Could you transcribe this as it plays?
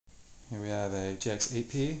Here we have a JX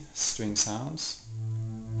 8P string sounds.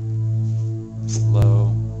 It's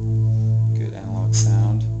low, good analog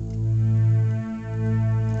sound.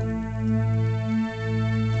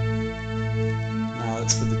 Now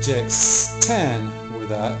let's put the JX 10 with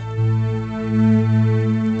that.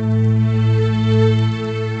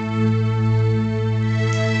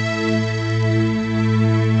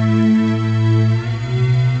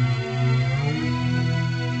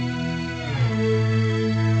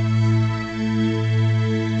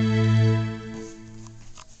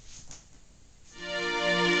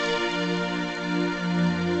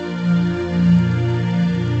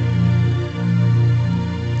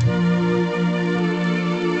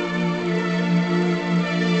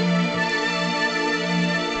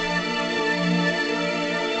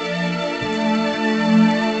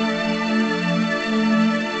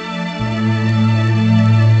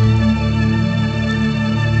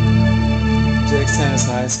 JX10 is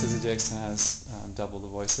nice because the JX10 has double the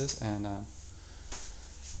voices, and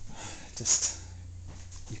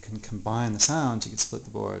you can combine the sounds. You can split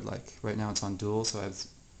the board. Like right now it's on dual, so I have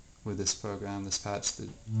with this program, this patch, the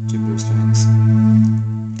Jupiter strings.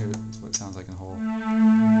 Here's what it sounds like in whole.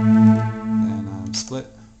 Then split.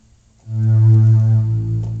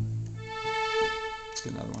 Let's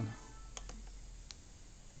get another one.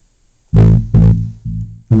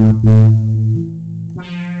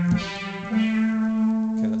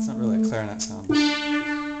 Okay, that's not really a clarinet sound.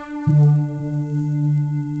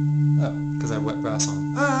 Oh, because I have wet brass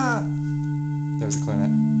on. Ah! There's a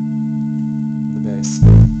clarinet. The bass.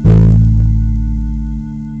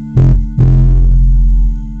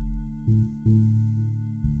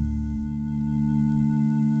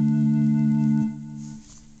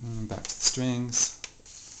 Back to the strings.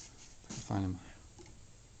 I can find them.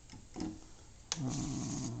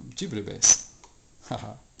 Jupiter bass.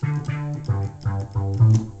 Haha.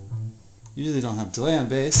 Usually don't have delay on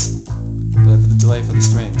bass, but I put the delay for the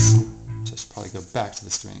strings. So I should probably go back to the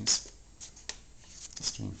strings.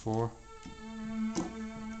 String 4.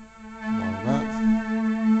 Volume up.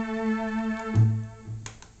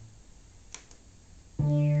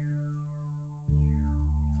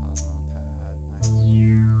 Cosmo pad. Nice.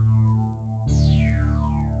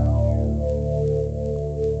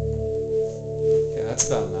 Okay, that's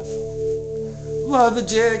about enough. Love the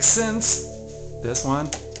JX synths. This one,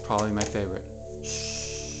 probably my favorite.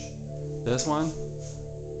 This one,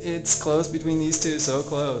 it's close between these two, so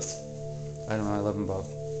close. I don't know, I love them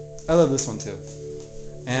both. I love this one too.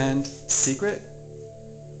 And secret,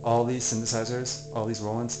 all these synthesizers, all these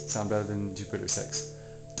Rolands sound better than Jupiter 6.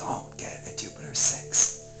 Don't get a Jupiter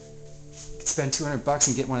 6. You can spend $200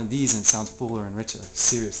 and get one of these and it sounds fuller and richer.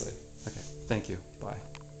 Seriously. Okay, thank you. Bye.